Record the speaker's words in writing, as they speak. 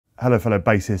Hello fellow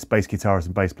bassists, bass guitarists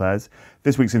and bass players.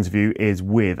 This week's interview is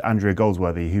with Andrea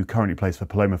Goldsworthy, who currently plays for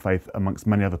Paloma Faith amongst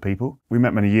many other people. We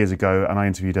met many years ago and I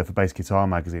interviewed her for Bass Guitar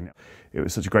magazine. It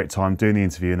was such a great time doing the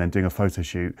interview and then doing a photo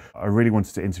shoot. I really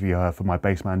wanted to interview her for my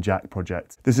Bassman Jack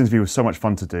project. This interview was so much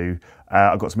fun to do.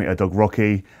 I got to meet her dog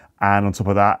Rocky, and on top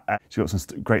of that, she got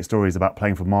some great stories about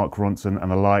playing for Mark Ronson and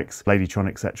the likes, Ladytron,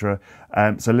 etc.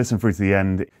 So listen through to the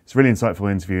end. It's a really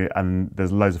insightful interview and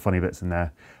there's loads of funny bits in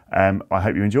there. I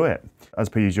hope you enjoy it. As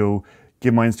per usual,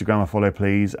 give my Instagram a follow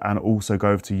please, and also go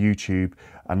over to YouTube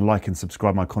and like and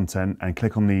subscribe my content and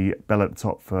click on the bell at the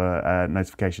top for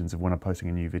notifications of when I'm posting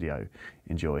a new video.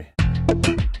 Enjoy.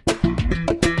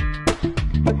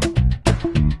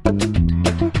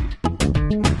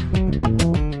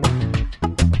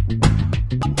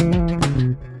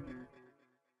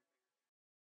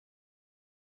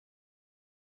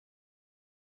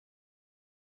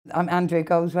 I'm Andrea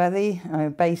Goldsworthy. I'm a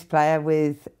bass player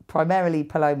with primarily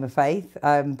Paloma Faith,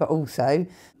 but also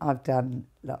I've done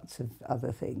lots of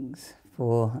other things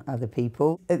for other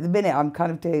people. At the minute I'm kind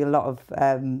of doing a lot of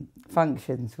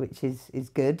functions, which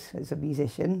is good as a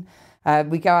musician.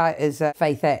 We go out as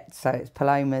Faithette, so it's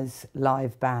Paloma's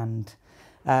live band.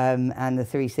 And the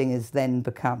three singers then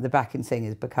become, the backing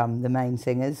singers become the main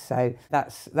singers. So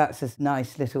that's a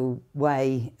nice little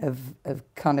way of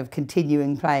kind of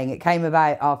continuing playing. It came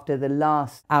about after the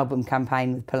last album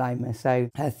campaign with Paloma, so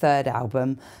her third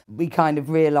album. We kind of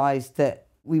realised that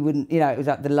we wouldn't, it was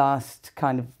at the last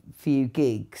kind of few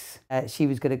gigs. She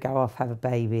was going to go off, have a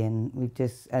baby, and we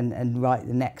just, and write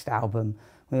the next album.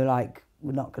 We were like,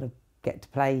 we're not going to get to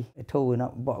play at all. We're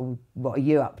not, what are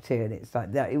you up to? And it's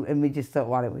like that, and we just thought,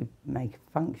 why don't we make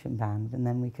a function band and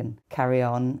then we can carry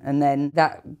on. And then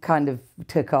that kind of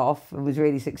took off and was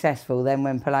really successful. Then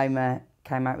when Paloma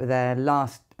came out with their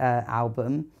last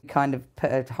album, we kind of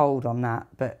put a hold on that,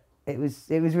 but it was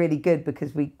really good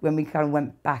because when we kind of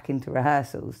went back into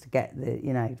rehearsals to get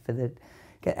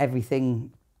get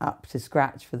everything up to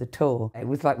scratch for the tour, it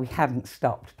was like we hadn't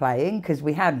stopped playing, because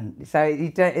we hadn't. So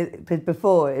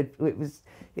before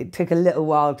it took a little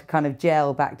while to kind of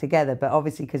gel back together, but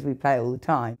obviously because we play all the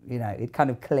time, it kind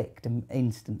of clicked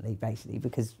instantly, basically,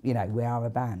 because we are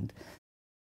a band.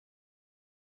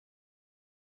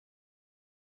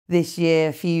 This year,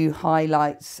 a few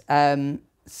highlights.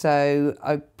 So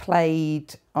I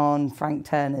played on Frank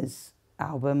Turner's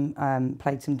album,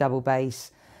 played some double bass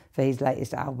for his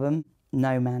latest album,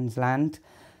 No Man's Land.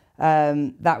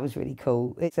 That was really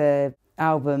cool. It's an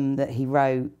album that he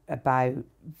wrote about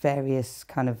various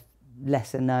kind of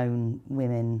lesser known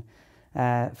women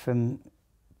from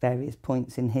various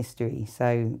points in history.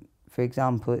 So, for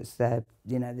example, it's the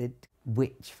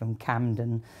witch from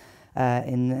Camden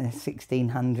in the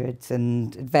 1600s,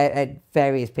 and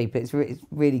various people. It's a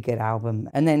really good album.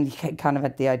 And then he kind of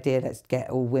had the idea, let's get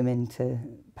all women to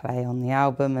play on the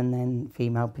album, and then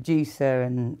female producer,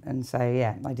 and so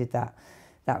yeah, I did that.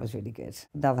 That was really good.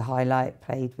 Another highlight,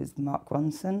 played with Mark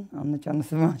Ronson on the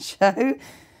Josephine Oniyama show.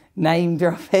 Name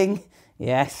dropping,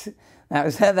 yes.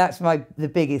 That's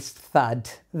the biggest thud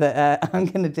that I'm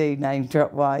going to do name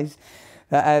drop wise.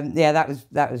 But yeah,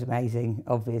 that was amazing.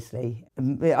 Obviously,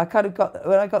 I kind of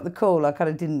when I got the call, I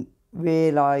kind of didn't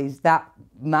realise that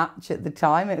much at the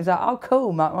time. It was like, oh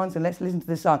cool, Mark Ronson, let's listen to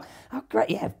the song. Oh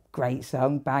great, yeah, great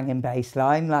song, banging bass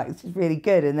line, like this is really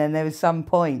good. And then there was some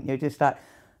point you're just like,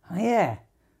 oh yeah,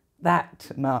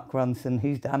 that Mark Ronson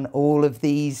who's done all of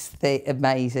these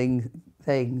amazing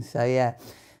things. So yeah.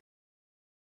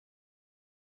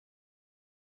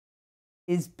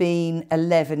 It's been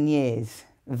 11 years.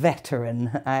 Veteran.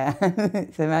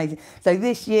 It's amazing. So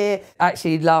this year,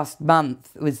 actually last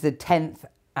month, was the 10th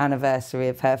anniversary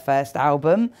of her first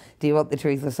album, Do You Want the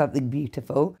Truth or Something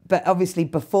Beautiful? But obviously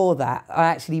before that,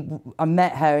 I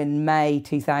met her in May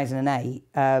 2008.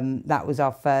 That was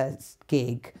our first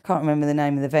gig. I can't remember the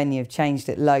name of the venue. I've changed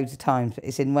it loads of times, but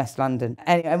it's in West London.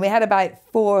 Anyway, and we had about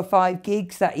 4 or 5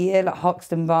 gigs that year, like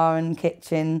Hoxton Bar and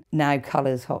Kitchen, now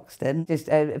Colours Hoxton. Just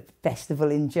a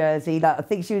festival in Jersey. Like, I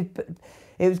think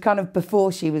it was kind of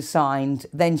before she was signed,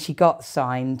 then she got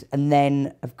signed, and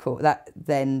then, of course,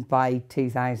 then by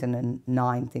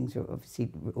 2009, things were obviously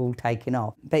all taken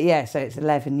off. But yeah, so it's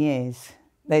 11 years.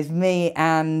 There's me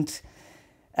and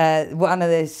one of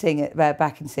the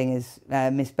backing singers,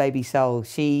 Miss Baby Soul.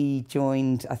 She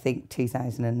joined, I think,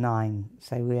 2009.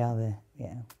 So we are the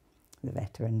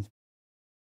veterans.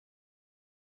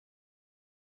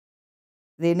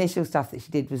 The initial stuff that she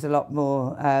did was a lot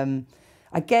more,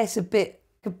 I guess, a bit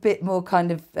more kind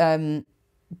of a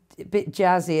bit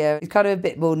jazzier. It's kind of a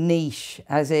bit more niche,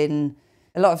 as in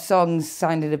a lot of songs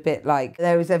sounded a bit like,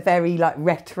 there was a very like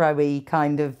retro-y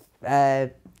kind of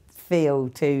feel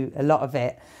to a lot of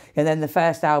it. And then the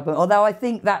first album, although I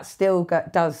think that still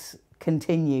does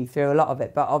continue through a lot of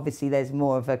it, but obviously there's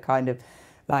more of a kind of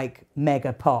like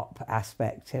mega pop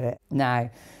aspect to it now.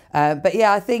 But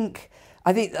yeah, I think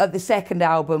the second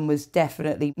album was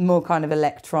definitely more kind of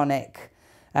electronic.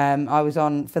 I was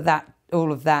on for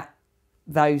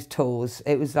those tours.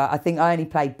 It was like, I think I only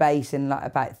played bass in like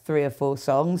about 3 or 4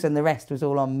 songs, and the rest was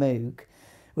all on Moog,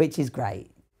 which is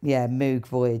great. Yeah, Moog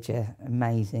Voyager,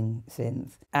 amazing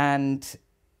synth. And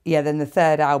yeah, then the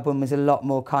third album was a lot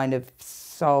more kind of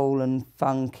soul and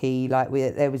funky. Like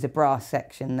there was a brass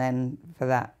section then for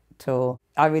that tour.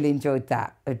 I really enjoyed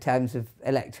that in terms of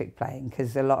electric playing,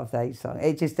 because a lot of those songs,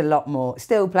 it's just a lot more,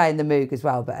 still playing the Moog as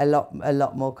well, but a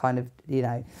lot more kind of, you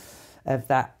know, of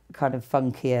that kind of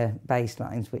funkier bass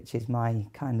lines, which is my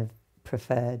kind of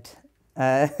preferred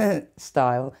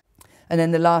style. And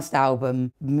then the last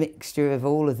album, mixture of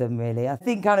all of them really. I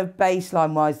think kind of bass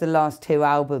line wise, the last 2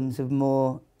 albums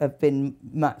have been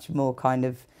much more kind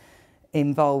of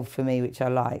involved for me, which I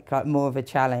like more of a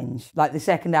challenge. Like the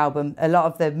second album, a lot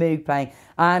of the Moog playing,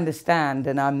 I understand,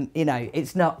 and I'm, you know,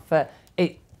 it's not for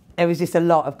it. It was just a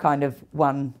lot of kind of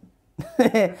one,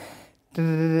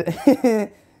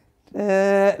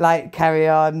 like carry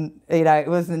on. You know, it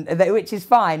wasn't, which is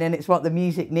fine, and it's what the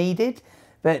music needed,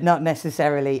 but not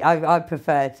necessarily. I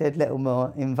prefer to a little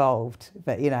more involved,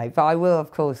 but you know, but I will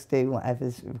of course do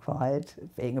whatever's required,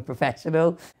 being a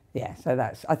professional. Yeah, so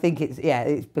I think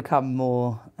it's become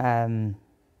more, I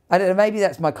don't know, maybe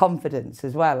that's my confidence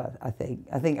as well, I think.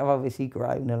 I think I've obviously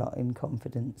grown a lot in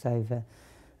confidence over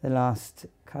the last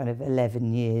kind of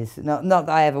 11 years. Not that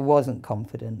I ever wasn't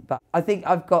confident, but I think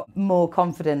I've got more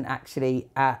confident actually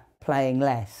at playing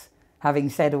less.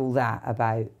 Having said all that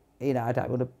about, you know, I don't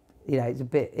want to, you know,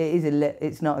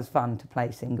 it's not as fun to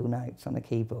play single notes on a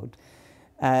keyboard.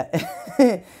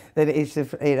 That it is,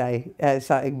 you know,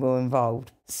 something more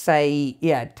involved. Say,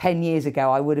 yeah, 10 years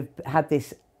ago, I would have had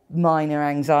this minor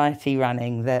anxiety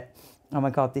running that, oh my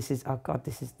God, this is,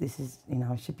 you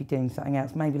know, I should be doing something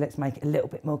else. Maybe let's make it a little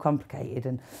bit more complicated,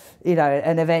 and, you know,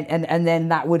 and then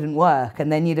that wouldn't work, and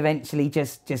then you'd eventually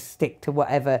just stick to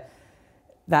whatever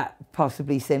that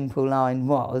possibly simple line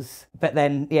was. But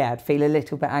then, yeah, I'd feel a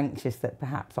little bit anxious that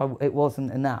perhaps it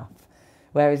wasn't enough.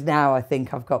 Whereas now I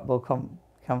think I've got more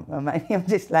maybe I'm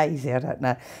just lazy, I don't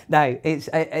know. No, it's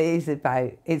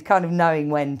kind of knowing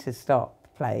when to stop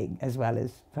playing as well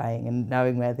as playing, and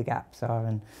knowing where the gaps are,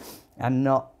 and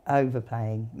not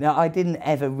overplaying. No, I didn't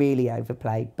ever really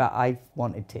overplay, but I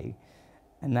wanted to,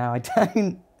 and now I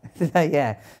don't. So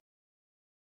yeah.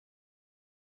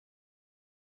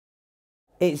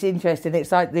 It's interesting.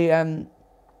 It's like the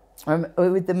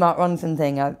with the Mark Ronson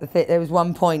thing. I think there was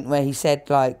one point where he said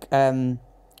like, "Oh,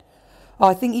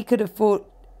 I think you could afford,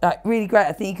 like, really great.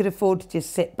 I think you could afford to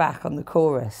just sit back on the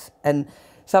chorus," and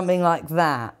something like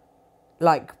that.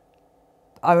 Like,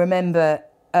 I remember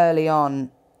early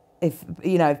on, if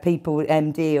you know, if people,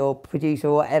 MD or producer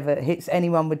or whatever,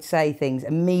 anyone would say things,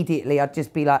 immediately I'd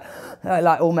just be like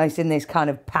almost in this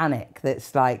kind of panic.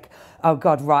 That's like, oh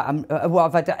God, right, what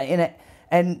have I done in it?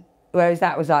 And whereas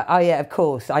that was like, oh yeah, of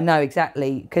course, I know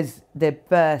exactly, because the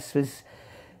verse was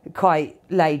quite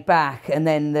laid back, and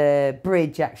then the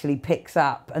bridge actually picks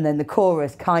up, and then the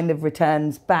chorus kind of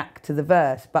returns back to the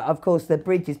verse, but of course the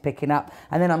bridge is picking up,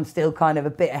 and then I'm still kind of a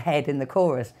bit ahead in the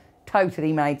chorus.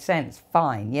 Totally made sense.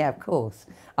 Fine, yeah, of course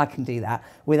I can do that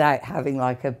without having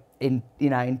like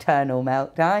internal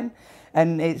meltdown.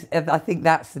 And I think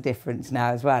that's the difference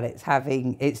now as well. It's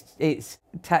having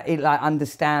like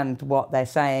understand what they're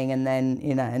saying, and then,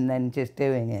 you know, and then just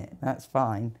doing it. That's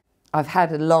fine. I've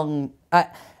had a long.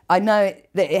 I know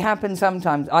that it happens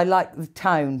sometimes. I like the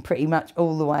tone pretty much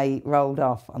all the way rolled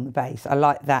off on the bass. I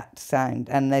like that sound,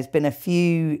 and there's been a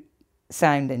few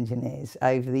sound engineers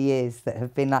over the years that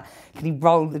have been like, can you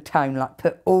roll the tone, like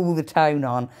put all the tone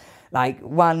on? Like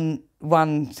one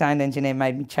sound engineer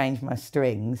made me change my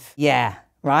strings. Yeah,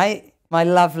 right? My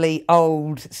lovely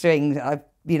old strings.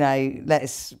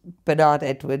 Bernard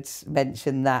Edwards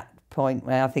mentioned that point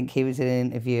where I think he was in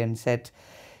an interview and said,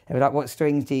 they were like, what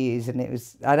strings do you use? And it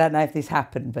was, I don't know if this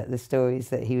happened, but the story is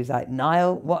that he was like,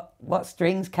 Niall, what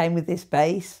strings came with this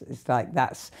bass? It's like,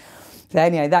 so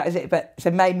anyway, that was it. But so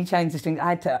it made me change the strings. I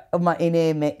had to, my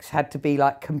in-ear mix had to be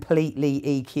like completely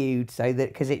EQ'd, so that,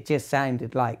 because it just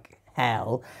sounded like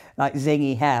hell, like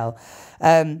zingy hell.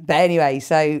 But anyway,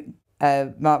 so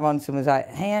Mark Ronson was like,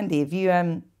 hey Andy, have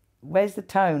you, where's the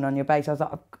tone on your bass? I was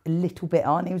like, a little bit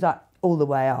on. He was like, all the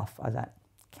way off. I was like,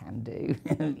 can do.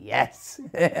 Yes.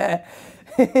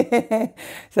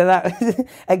 So that was,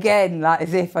 again, like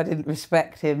as if I didn't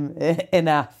respect him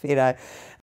enough, you know.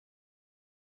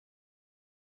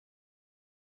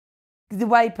 The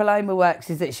way Paloma works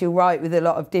is that she'll write with a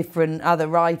lot of different other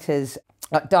writers,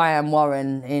 like Diane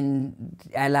Warren in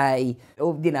LA,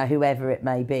 or, you know, whoever it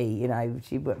may be. You know,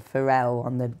 she worked for Pharrell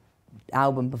on the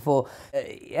album before.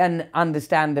 And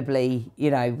understandably,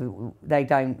 you know, they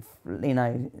don't, you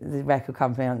know, the record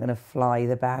company aren't going to fly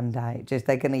the band out. Just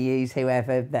they're going to use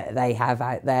whoever that they have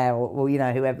out there, or, you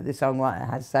know, whoever the songwriter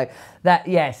has. So that,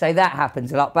 yeah, so that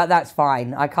happens a lot, but that's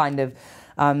fine. I kind of,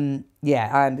 yeah,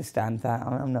 I understand that.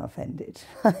 I'm not offended.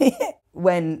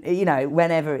 When, you know,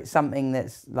 whenever it's something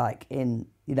that's like in,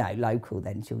 you know, local,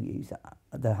 then she'll use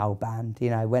the whole band, you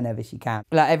know, whenever she can.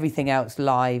 Like everything else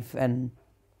live, and,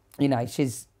 you know,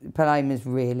 Paloma's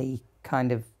really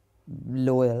kind of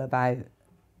loyal about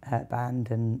her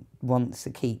band and wants to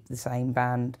keep the same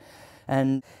band,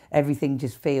 and everything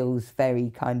just feels very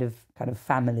kind of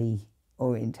family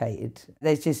orientated.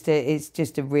 It's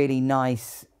just a really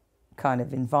nice kind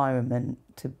of environment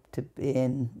to be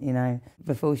in, you know.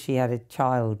 Before she had a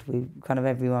child, we kind of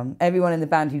everyone in the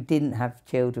band who didn't have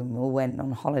children all went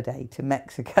on holiday to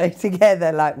Mexico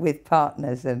together, like with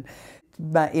partners. And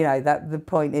but, you know, that the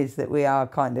point is that we are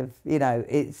kind of, you know,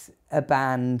 it's a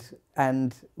band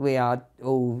and we are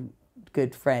all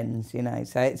good friends, you know.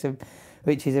 So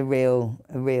which is a real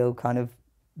kind of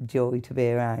joy to be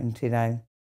around, you know.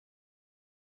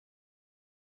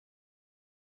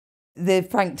 The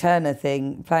Frank Turner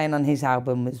thing, playing on his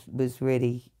album, was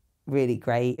really, really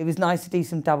great. It was nice to do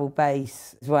some double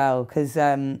bass as well, because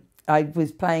I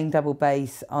was playing double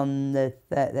bass on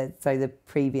the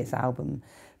previous album,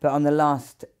 but on the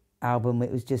last album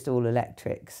it was just all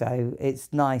electric. So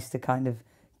it's nice to kind of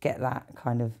get that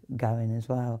kind of going as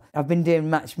well. I've been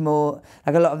doing much more,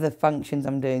 like a lot of the functions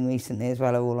I'm doing recently as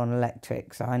well are all on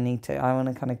electric, so I want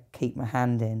to kind of keep my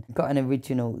hand in. I've got an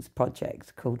originals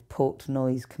project called Port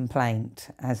Noise Complaint,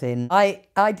 as in, I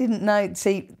didn't know,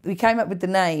 see, we came up with the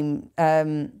name,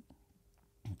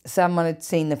 someone had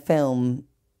seen the film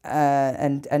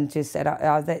and just said,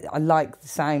 I like the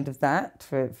sound of that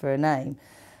for a name.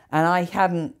 And I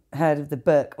hadn't heard of the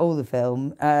book or the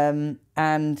film, and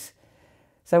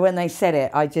so when they said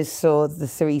it, I just saw the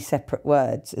three separate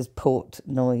words as Port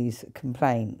Noise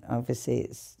Complaint. Obviously,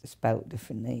 it's spelt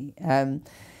differently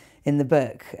in the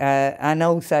book. And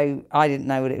also, I didn't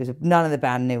know what it was. None of the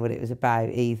band knew what it was about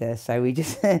either. So we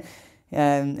just,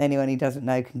 anyone who doesn't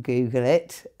know can Google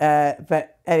it.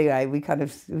 But anyway, we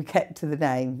kept to the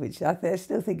name, which I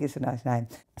still think is a nice name.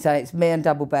 So it's me and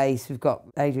double bass. We've got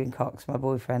Adrian Cox, my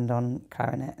boyfriend, on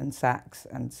clarinet and sax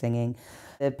and singing.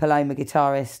 The Paloma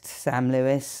guitarist, Sam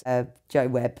Lewis, Joe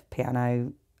Webb,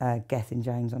 piano, Gethin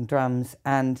Jones on drums,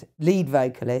 and lead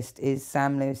vocalist is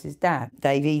Sam Lewis's dad,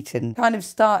 Dave Eaton. Kind of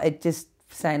started just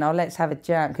saying, oh, let's have a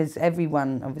jam, because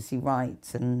everyone obviously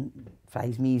writes and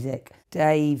plays music.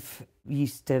 Dave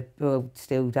used to, well,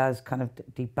 still does, kind of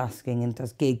do busking and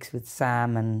does gigs with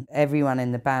Sam, and everyone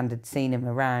in the band had seen him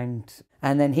around.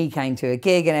 And then he came to a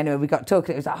gig, and anyway, we got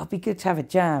talking. It was like, oh, it'd be good to have a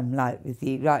jam, like, with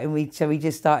you. Like, and we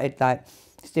just started, like,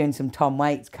 just doing some Tom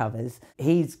Waits covers.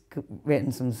 He's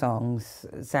written some songs,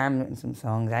 Sam written some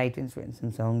songs, Adrian's written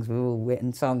some songs, we've all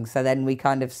written songs. So then we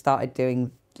kind of started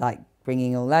doing, like,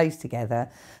 bringing all those together.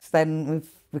 So then we've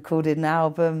recorded an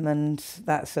album, and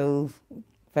that's all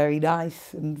very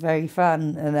nice and very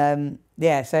fun. And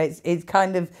yeah, so it's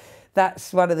kind of,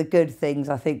 that's one of the good things,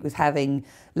 I think, was having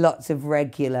lots of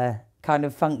regular kind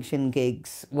of function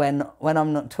gigs when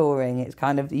I'm not touring. It's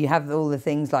kind of, you have all the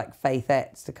things like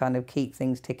Faithettes to kind of keep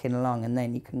things ticking along, and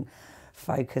then you can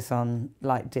focus on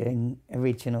like doing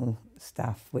original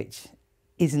stuff, which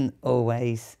isn't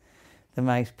always the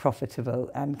most profitable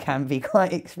and can be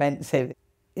quite expensive.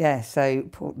 Yeah, so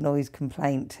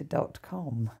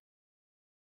portnoisecomplaint.com.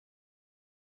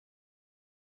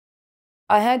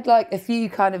 I had like a few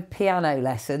kind of piano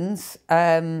lessons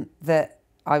that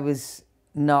I was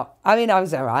not, I mean, I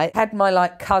was all right. Had my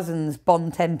like cousin's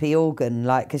Bon Tempi organ,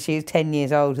 like, because she was 10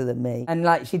 years older than me, and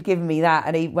like she'd given me that,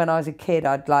 and when I was a kid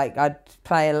I'd play,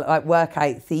 like, work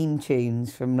out theme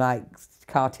tunes from like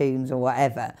cartoons or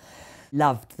whatever.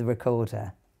 Loved the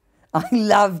recorder. I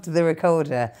loved the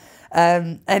recorder.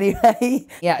 Anyway,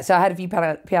 yeah, so I had a few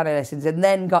piano lessons, and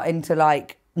then got into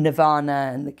like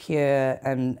Nirvana and The Cure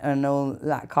and all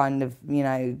that kind of, you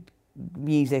know,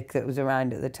 music that was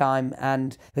around at the time,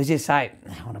 and it was just like,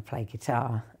 I want to play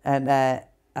guitar. And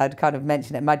I'd kind of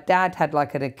mentioned it. My dad had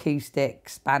like an acoustic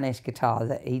Spanish guitar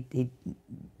that he'd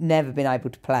never been able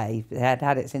to play. He had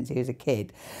had it since he was a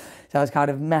kid. So I was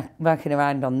kind of mucking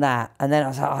around on that. And then I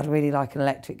was like, I'd really like an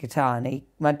electric guitar. And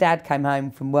my dad came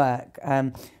home from work.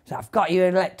 So I've got you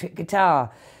an electric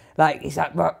guitar. Like, he's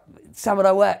like, well, someone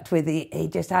I worked with, he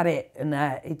just had it, and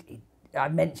I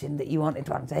mentioned that you wanted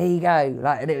one, so here you go.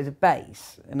 Like, and it was a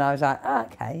bass, and I was like, oh,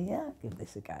 okay, yeah, I'll give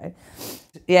this a go.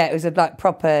 Yeah, it was a like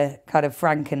proper kind of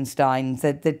Frankenstein.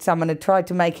 That someone had tried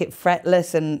to make it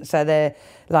fretless, and so they're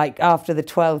like after the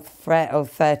 12th fret or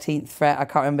 13th fret, I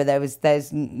can't remember.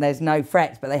 There's no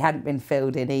frets, but they hadn't been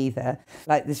filled in either.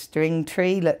 Like the string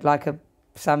tree looked like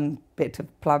some bit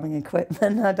of plumbing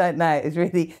equipment. I don't know. It was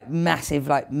really massive,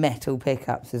 like metal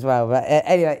pickups as well. But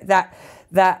anyway,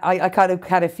 that I kind of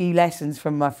had a few lessons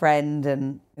from my friend,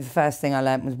 and the first thing I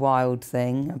learnt was Wild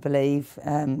Thing, I believe,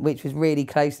 which was really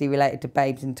closely related to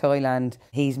Babes in Toyland.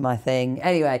 He's my thing.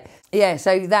 Anyway, yeah,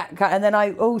 so that, and then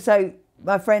I also,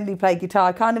 my friend who played guitar,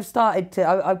 I kind of started to,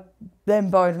 I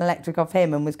then borrowed an electric off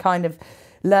him and was kind of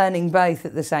learning both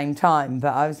at the same time.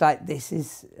 But I was like,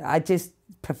 I just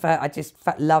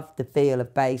love the feel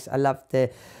of bass. I love I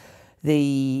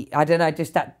don't know,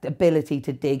 just that ability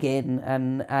to dig in,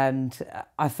 and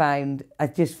I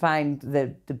just found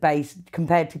the bass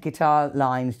compared to guitar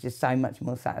lines just so much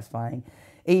more satisfying.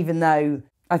 Even though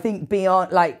I think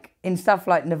beyond, like in stuff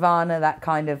like Nirvana, that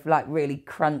kind of like really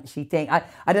crunchy thing,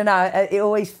 I don't know,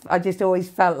 I just always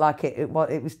felt like it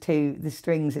was too, the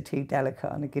strings are too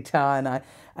delicate on a guitar, and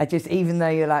I just, even though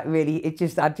you're like really,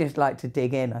 I just like to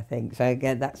dig in, I think. So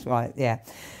again, that's why, yeah,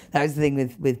 that was the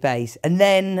thing with bass. And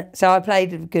then, so I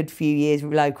played a good few years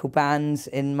with local bands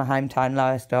in my hometown,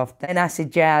 Lowestoft. Then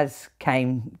acid jazz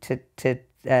came to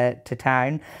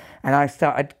town, and I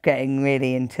started getting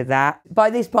really into that. By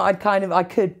this point, I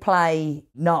could play,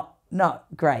 not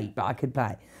great, but I could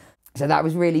play. So that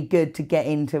was really good to get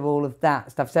into all of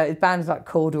that stuff. So it was bands like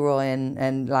Corduroy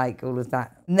and like all of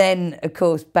that. And then, of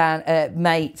course,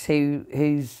 mates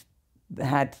who's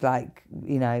had like,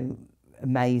 you know,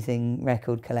 amazing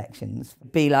record collections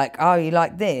be like, oh, you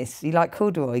like this? You like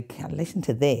Corduroy? Listen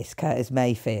to this, Curtis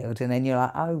Mayfield. And then you're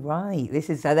like, oh, right, this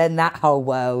is... So then that whole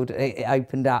world, it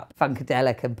opened up.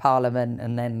 Funkadelic and Parliament,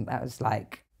 and then that was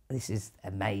like, this is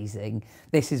amazing.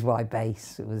 This is why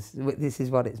bass this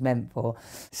is what it's meant for.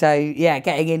 So yeah,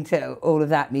 getting into all of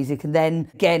that music, and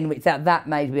then again, that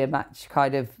made me a much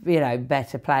kind of, you know,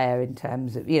 better player in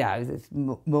terms of, you know, there's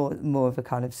more of a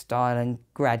kind of style, and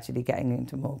gradually getting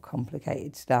into more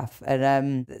complicated stuff.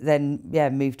 And then yeah,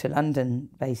 moved to London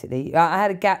basically. I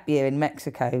had a gap year in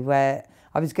Mexico where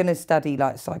I was going to study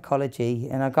like psychology,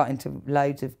 and I got into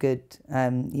loads of good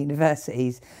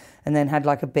universities. And then had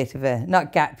like a bit of a,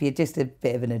 not gap year, just a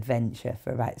bit of an adventure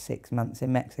for about 6 months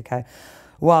in Mexico.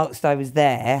 Whilst I was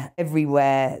there,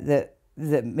 everywhere that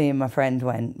me and my friend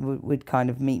went, would kind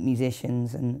of meet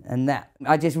musicians, and that,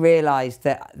 I just realised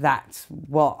that that's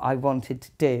what I wanted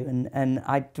to do. And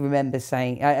I remember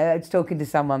saying, I was talking to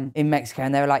someone in Mexico,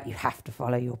 and they were like, you have to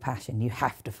follow your passion, you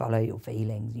have to follow your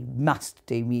feelings, you must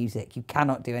do music, you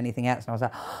cannot do anything else. And I was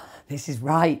like, oh, this is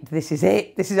right, this is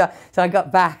it, so I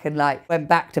got back and like went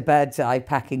back to Birdseye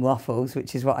packing waffles,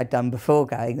 which is what I'd done before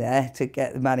going there, to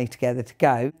get the money together to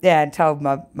go. Yeah, and told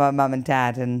my mum and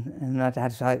dad, and my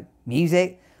dad was like,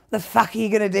 music? What the fuck are you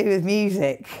going to do with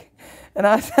music? And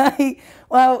I was like,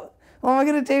 well, what am I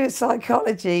going to do with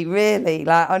psychology, really?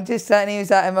 Like, I'm just saying, he was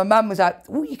like, and my mum was like,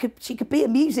 oh, she could be a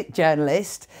music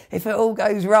journalist if it all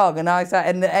goes wrong. And I was like,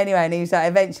 and anyway, and he was like,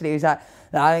 eventually he was like,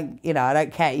 I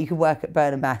don't care. You can work at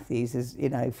Bernard Matthews, as you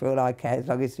know, for all I care, as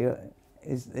long as you're,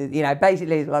 you know,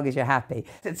 basically as long as you're happy.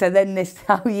 So then this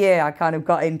whole year I kind of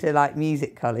got into like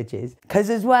music colleges, because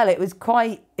as well it was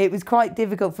quite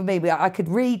difficult for me. I could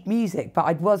read music, but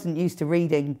I wasn't used to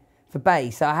reading for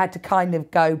bass, so I had to kind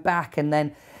of go back and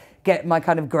then get my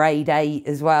kind of grade 8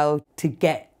 as well to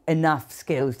get enough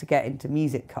skills to get into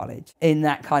music college in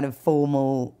that kind of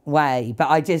formal way. But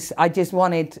I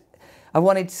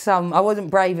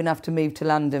wasn't brave enough to move to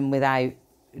London without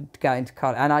going to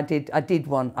college, and I did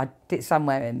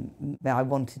somewhere in, I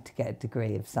wanted to get a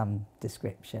degree of some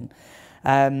description.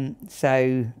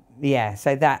 So yeah,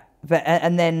 so that, but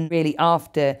and then really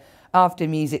after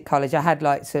music college, I had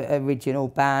like an original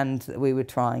band that we were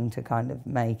trying to kind of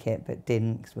make it, but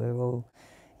didn't, because we were all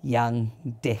young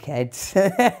dickheads,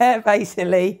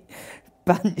 basically,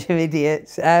 bunch of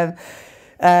idiots. Can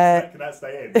that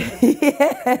stay in?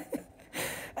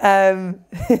 Yeah.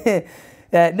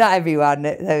 Not everyone.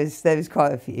 There was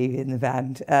quite a few in the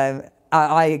band.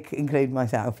 I include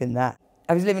myself in that.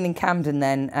 I was living in Camden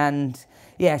then, and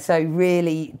yeah, so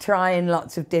really trying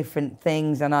lots of different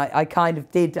things, and I kind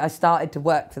of did. I started to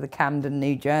work for the Camden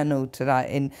New Journal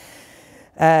in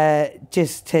their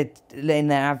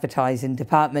advertising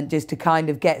department, just to kind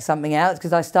of get something else,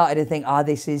 because I started to think,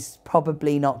 this is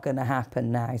probably not going to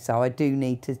happen now, so I do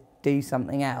need to do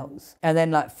something else. And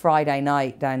then like Friday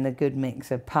night down the Good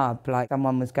Mixer pub, like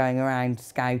someone was going around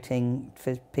scouting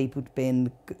for people to be in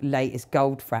the latest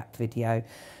Goldfrapp video.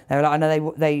 They were like, I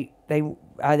know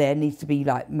there needs to be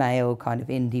like male kind of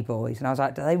indie boys. And I was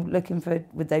like,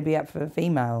 would they be up for a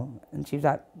female? And she was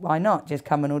like, why not? Just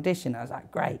come and audition. I was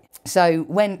like, great. So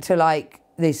went to like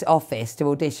this office to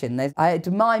audition. I had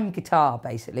to miming guitar.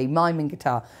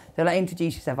 They're like,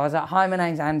 introduce yourself. I was like, hi, my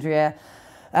name's Andrea.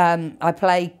 I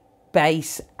play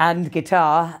bass and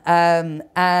guitar. And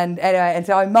anyway, and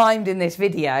so I mimed in this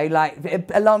video,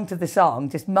 like along to the song,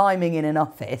 just miming in an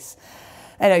office.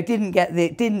 Anyway, didn't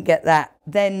get that.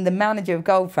 Then the manager of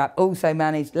Goldfrapp also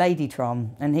managed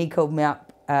Ladytron, and he called me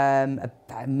up about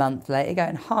a month later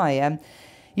going, hi,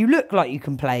 you look like you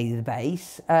can play the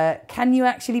bass. Can you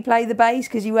actually play the bass?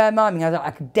 Because you were miming. I was like,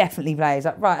 I could definitely play. He's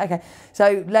like, right, okay.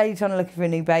 So Ladytron are looking for a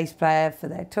new bass player for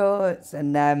their tours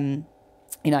and,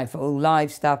 you know, for all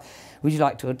live stuff. Would you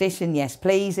like to audition? Yes,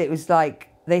 please. It was like,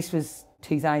 this was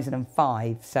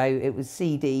 2005, so it was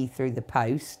CD through the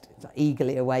post. I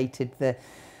eagerly awaited that.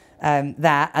 And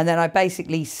then I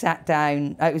basically sat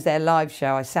down. It was their live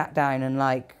show. I sat down and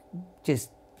like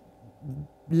just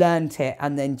learnt it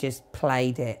and then just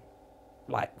played it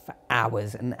like for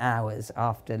hours and hours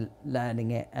after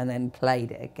learning it, and then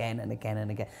played it again and again and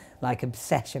again, like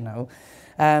obsessional.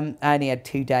 I only had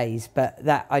 2 days, but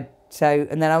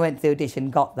and then I went to the audition,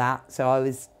 got that, so I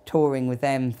was touring with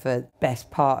them for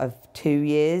best part of 2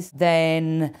 years.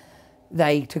 Then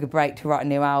they took a break to write a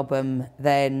new album.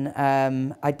 Then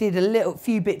I did a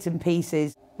few bits and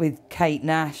pieces with Kate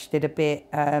Nash, did a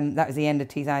bit. That was the end of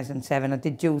 2007. I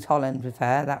did Jules Holland with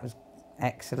her. That was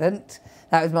excellent.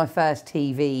 That was my first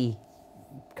TV,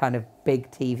 kind of big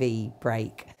TV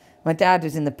break. My dad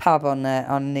was in the pub on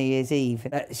New Year's Eve.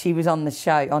 She was on the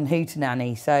show, on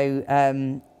Hootenanny, so,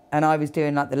 and I was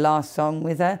doing like the last song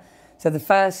with her. So the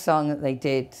first song that they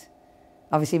did,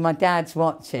 obviously my dad's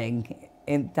watching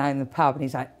down the pub, and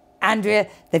he's like, Andrea,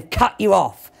 they've cut you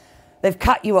off. They've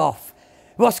cut you off.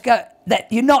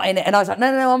 You're not in it. And I was like,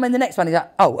 no, I'm in the next one. He's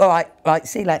like, oh, all right,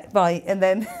 see you later, bye. And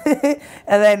then,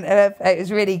 it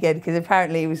was really good because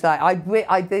apparently he was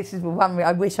like, this is one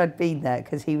I wish I'd been there,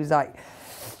 because he was like,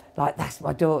 that's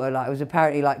my daughter. Like, I was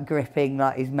apparently like gripping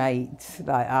like his mate's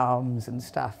like arms and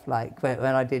stuff. Like when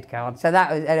I did go on, so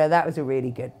that was a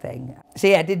really good thing. So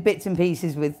yeah, I did bits and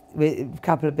pieces with a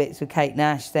couple of bits with Kate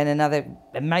Nash. Then another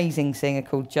amazing singer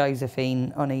called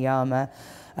Josephine Oniyama.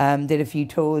 Did a few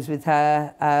tours with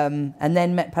her, and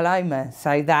then met Paloma.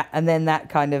 So that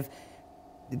kind of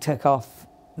took off.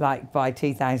 Like by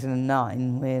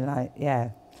 2009, we're like,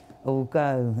 yeah, all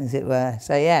go, as it were.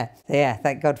 So yeah,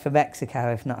 thank God for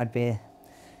Mexico. If not, I'd be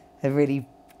a really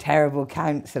terrible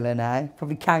counsellor now.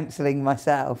 Probably counselling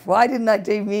myself. Why didn't I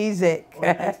do music?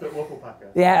 Well, expert waffle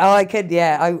packer. Yeah, I could.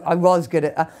 Yeah, I was good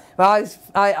at.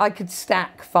 I could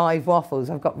stack 5 waffles.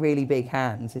 I've got really big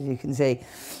hands, as you can see,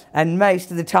 and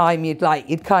most of the time you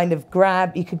could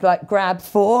grab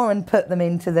 4 and put them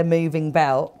into the moving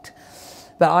belt.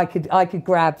 But I could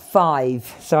grab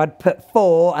 5, so I'd put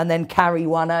 4 and then carry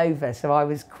 1 over. So I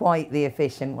was quite the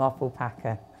efficient waffle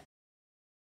packer.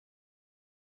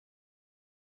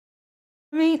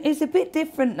 I mean, it's a bit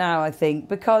different now, I think,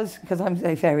 because I'm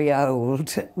so very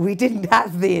old. We didn't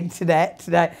have the internet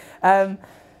today. I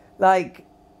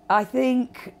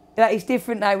think it's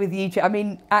different now with YouTube. I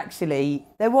mean, actually,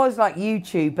 there was like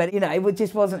YouTube, but it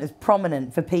just wasn't as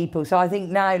prominent for people. So I think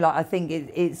now,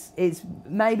 it's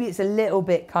maybe it's a little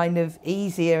bit kind of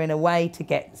easier in a way to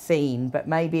get seen, but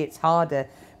maybe it's harder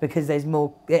because there's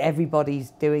more.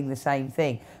 Everybody's doing the same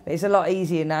thing. But it's a lot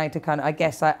easier now to kind of, I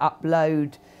guess,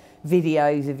 upload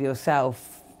videos of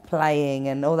yourself playing,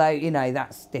 and although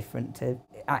that's different to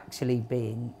actually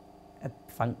being a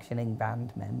functioning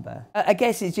band member. I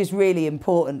guess it's just really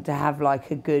important to have like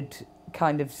a good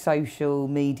kind of social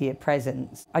media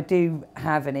presence. I do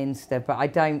have an Insta, but I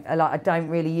don't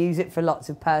really use it for lots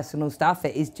of personal stuff.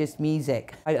 It is just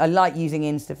music. I like using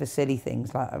Insta for silly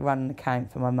things, like I run an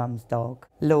account for my mum's dog,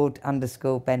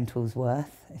 Lord_Bentlesworth,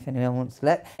 if anyone wants to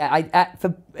look.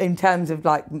 In terms of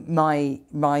like my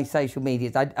social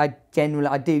medias, I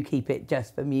generally do keep it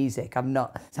just for music. I'm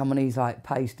not someone who's like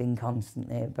posting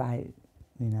constantly about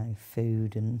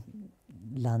food and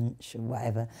lunch or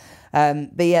whatever.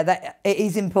 But yeah, it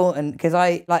is important, because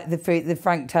I like the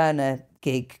Frank Turner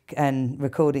gig and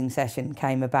recording session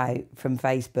came about from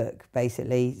Facebook,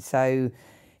 basically. So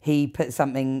he put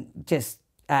something just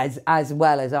as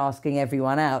well as asking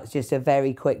everyone else, just a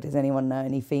very quick, does anyone know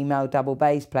any female double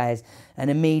bass players? And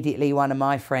immediately one of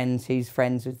my friends who's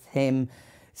friends with him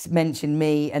mentioned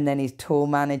me, and then his tour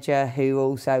manager, who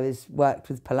also has worked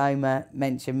with Paloma,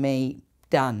 mentioned me.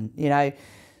 Done, you know.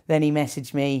 Then he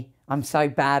messaged me. I'm so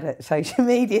bad at social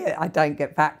media, I don't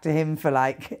get back to him for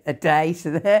like a day.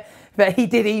 But he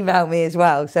did email me as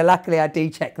well. So luckily I do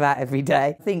check that every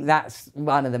day. I think that's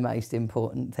one of the most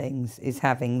important things, is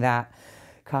having that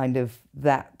kind of,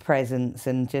 that presence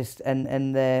and just,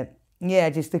 and the, yeah,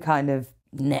 just the kind of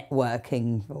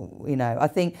networking, you know. I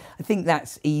think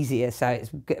that's easier, so it's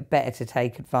better to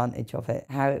take advantage of it.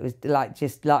 How it was like,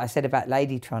 just like I said about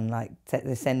Ladytron, like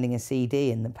they're sending a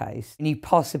CD in the post, and you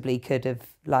possibly could have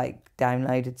like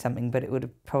downloaded something, but it would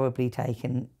have probably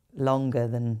taken longer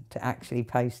than to actually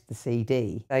post the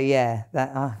CD. So yeah,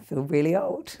 that, I feel really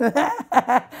old.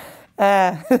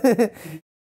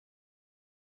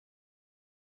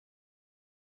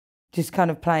 Just kind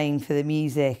of playing for the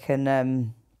music,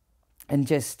 and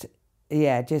just,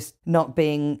 yeah, just not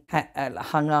being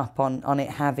hung up on it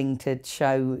having to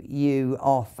show you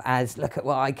off as, look at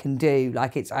what I can do.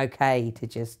 Like, it's okay to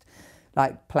just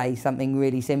like play something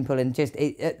really simple, and just,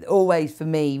 it always, for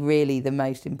me, really the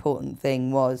most important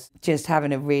thing was just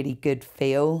having a really good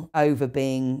feel over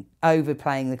playing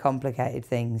the complicated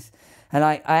things. And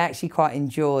I actually quite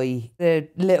enjoy the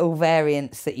little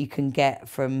variants that you can get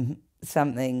from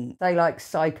something, say like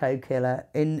Psycho Killer,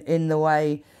 in the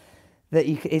way that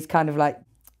it's kind of like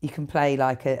you can play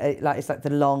like like it's like the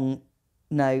long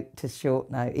note to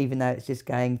short note, even though it's just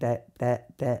going da da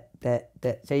da da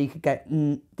da. So you could go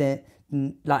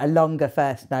like a longer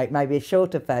first note, maybe a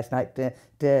shorter first note, da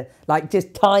da, like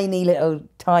just tiny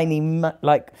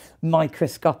like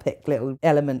microscopic little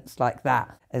elements like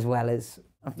that, as well as,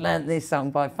 I've learnt this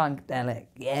song by Funkadelic.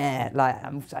 Yeah, like,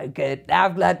 I'm so good. Now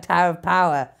I've learnt Tower of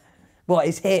Power. What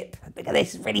is hip? Look at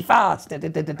this, really fast. Da, da,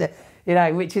 da, da, da. You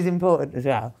know, which is important as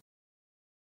well.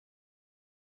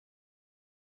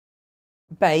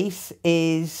 Bass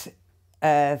is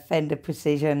Fender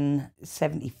Precision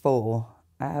 74.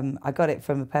 I got it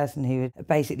from a person who had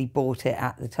basically bought it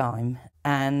at the time,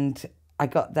 and I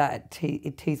got that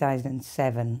in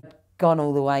 2007. Gone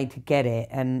all the way to get it,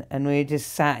 and we were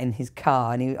just sat in his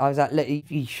car, and I was like, look, are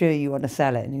you sure you want to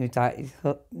sell it? And he was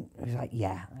like,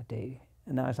 yeah, I do.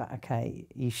 And I was like, okay,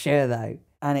 you sure though?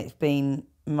 And it's been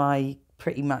my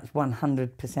pretty much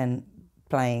 100%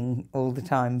 playing all the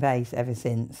time bass ever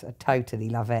since. I totally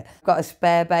love it. I've got a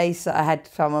spare bass that I had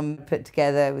someone put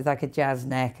together with like a jazz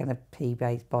neck and a P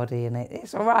bass body, and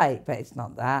it's all right, but it's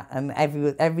not that. And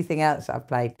everything else I've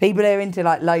played, people who are into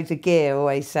like loads of gear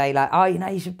always say like, oh, you know,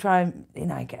 you should try and, you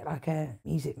know, get like a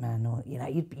Music Man, or, you know,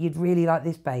 you'd really like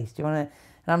this bass. Do you want to?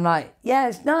 And I'm like, yeah,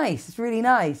 it's nice. It's really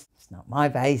nice. It's not my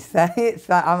bass. It's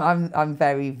like, I'm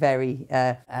very, very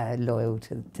loyal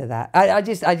to that. I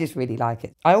just really like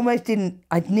it. I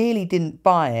nearly didn't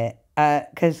buy it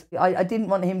because I didn't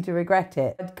want him to regret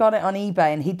it. I'd got it on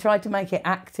eBay, and he tried to make it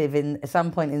active at some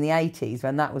point in the 80s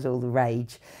when that was all the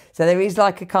rage. So there is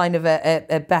like a kind of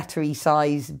a battery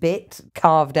size bit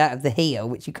carved out of the heel,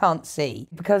 which you can't see.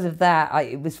 Because of that,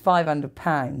 it was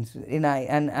 £500, you know,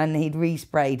 and he'd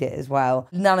resprayed it as well.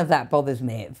 None of that bothers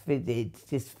me. It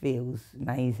just feels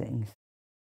amazing.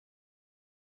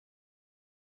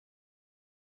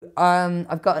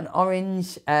 I've got an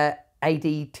orange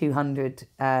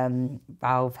AD200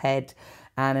 valve head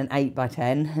and an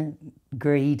 8x10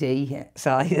 greedy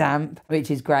size amp,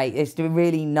 which is great. It's a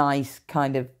really nice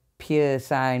kind of pure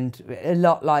sound, a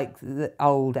lot like the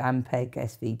old Ampeg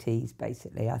SVTs,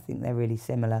 basically. I think they're really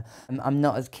similar. I'm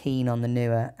not as keen on the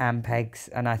newer Ampegs,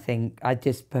 and I think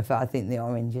the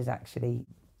orange is actually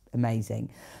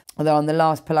amazing. Although on the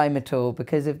last Paloma tour,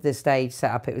 because of the stage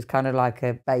setup, it was kind of like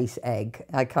a bass egg.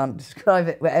 I can't describe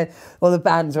it. All the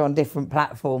bands are on different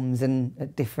platforms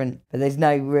and different, but there's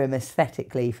no room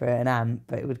aesthetically for an amp,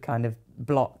 but it would kind of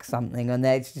block something, and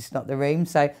there's just not the room.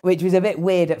 So, which was a bit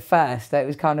weird at first. It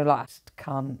was kind of like, I just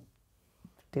can't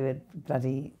do a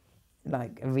bloody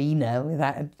like arena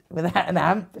without an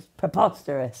amp. It's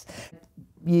preposterous.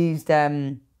 Used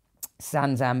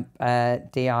Sans Amp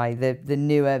DI, the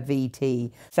newer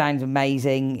VT. Sounds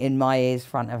amazing in my ears.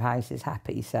 Front of house is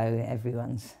happy, so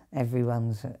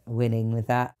everyone's winning with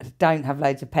that. I don't have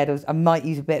loads of pedals. I might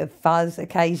use a bit of fuzz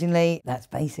occasionally. That's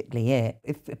basically it.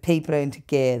 If people are into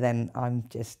gear, then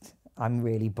I'm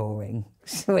really boring.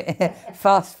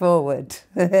 Fast forward.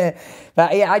 But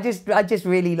yeah, I just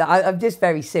really like, I'm just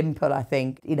very simple, I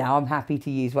think. You know, I'm happy to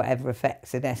use whatever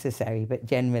effects are necessary, but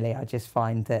generally I just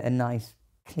find that a nice,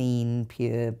 clean,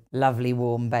 pure, lovely,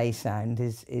 warm bass sound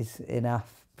is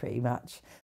enough, pretty much.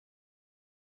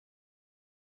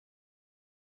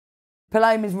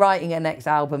 Paloma's writing her next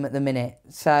album at the minute,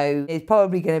 so it's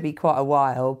probably going to be quite a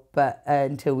while, but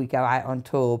until we go out on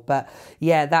tour. But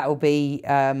yeah, that will be,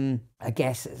 I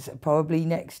guess, it's probably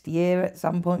next year at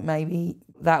some point, maybe.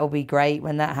 That'll be great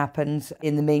when that happens.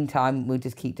 In the meantime, we'll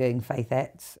just keep doing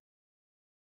Faithettes.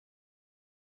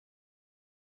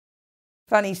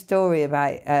 Funny story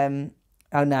about,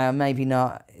 oh no, maybe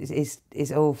not.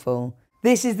 It's awful.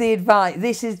 This is the advice.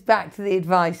 This is back to the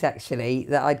advice actually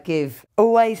that I'd give.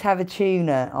 Always have a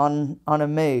tuner on a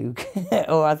Moog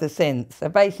or other synths. So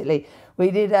basically,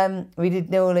 we did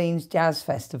New Orleans Jazz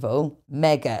Festival,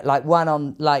 mega, like one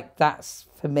on, like, that's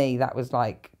for me, that was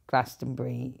like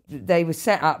Glastonbury. They were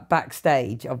set up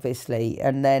backstage, obviously,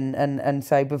 and then and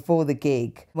so before the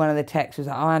gig, one of the techs was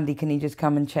like, "Oh, Andy, can you just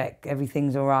come and check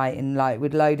everything's all right?" And like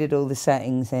we'd loaded all the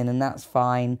settings in, and that's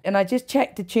fine. And I just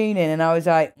checked the tuning, and I was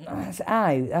like, "Oh, that's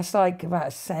out. That's like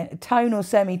about a tone or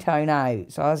semitone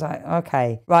out." So I was like,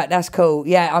 "Okay, right, that's cool.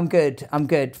 Yeah, I'm good.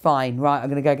 Fine. Right, I'm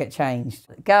gonna go get changed.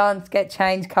 Go on, get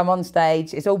changed. Come on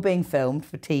stage. It's all being filmed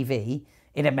for TV."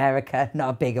 In America, not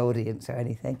a big audience or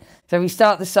anything. So we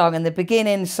start the song, and the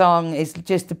beginning song is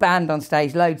just the band on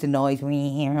stage, loads of noise.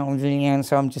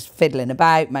 So I'm just fiddling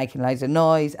about, making loads of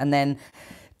noise, and then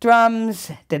drums.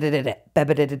 So I'm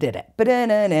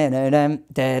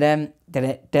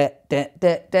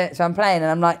playing,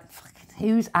 and I'm like,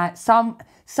 who's out?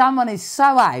 Someone is so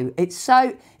out. It's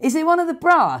so. Is it one of the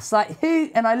brass? Like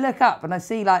who? And I look up, and I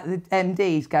see like the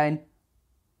MDs going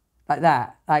like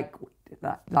that,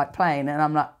 like playing, and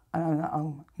I'm like,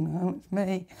 oh no, it's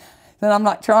me. Then I'm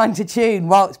like trying to tune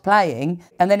while it's playing,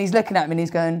 and then he's looking at me and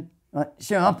he's going like,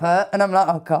 sharper, and I'm like,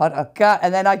 oh god,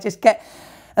 and then I just get,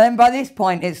 and then by this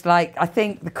point it's like I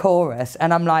think the chorus,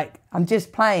 and I'm like, I'm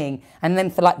just playing, and then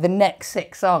for like the next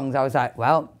 6 songs I was like,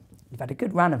 well, you've had a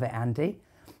good run of it, Andy.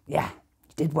 Yeah,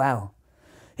 you did well.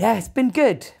 Yeah, it's been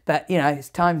good, but you know, it's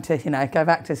time to, you know, go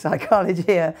back to psychology.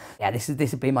 Yeah, this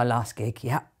will be my last gig.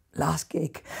 Yeah. Last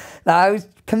gig. Like, I was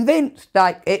convinced,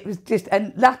 like, it was just,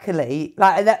 and luckily,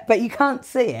 like that, but you can't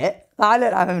see it. Like, I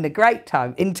look like I'm having a great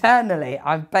time. Internally,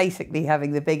 I'm basically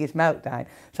having the biggest meltdown.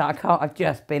 So I've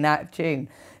just been out of tune.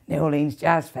 New Orleans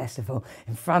Jazz Festival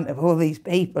in front of all these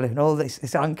people and all this,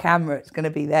 it's on camera, it's going to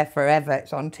be there forever,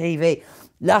 it's on TV.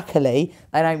 Luckily,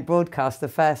 they don't broadcast the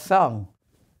first song.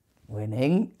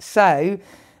 Winning. So,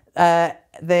 I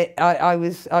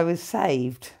was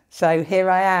saved. So here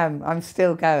I am, I'm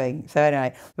still going. So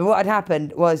anyway, but what had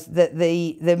happened was that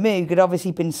the Moog had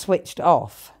obviously been switched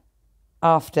off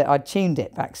after I'd tuned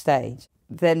it backstage,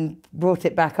 then brought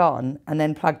it back on and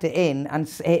then plugged it in, and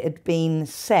it had been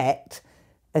set,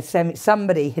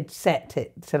 somebody had set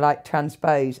it to like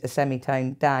transpose a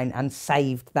semitone down and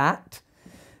saved that.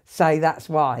 So that's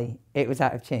why it was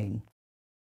out of tune.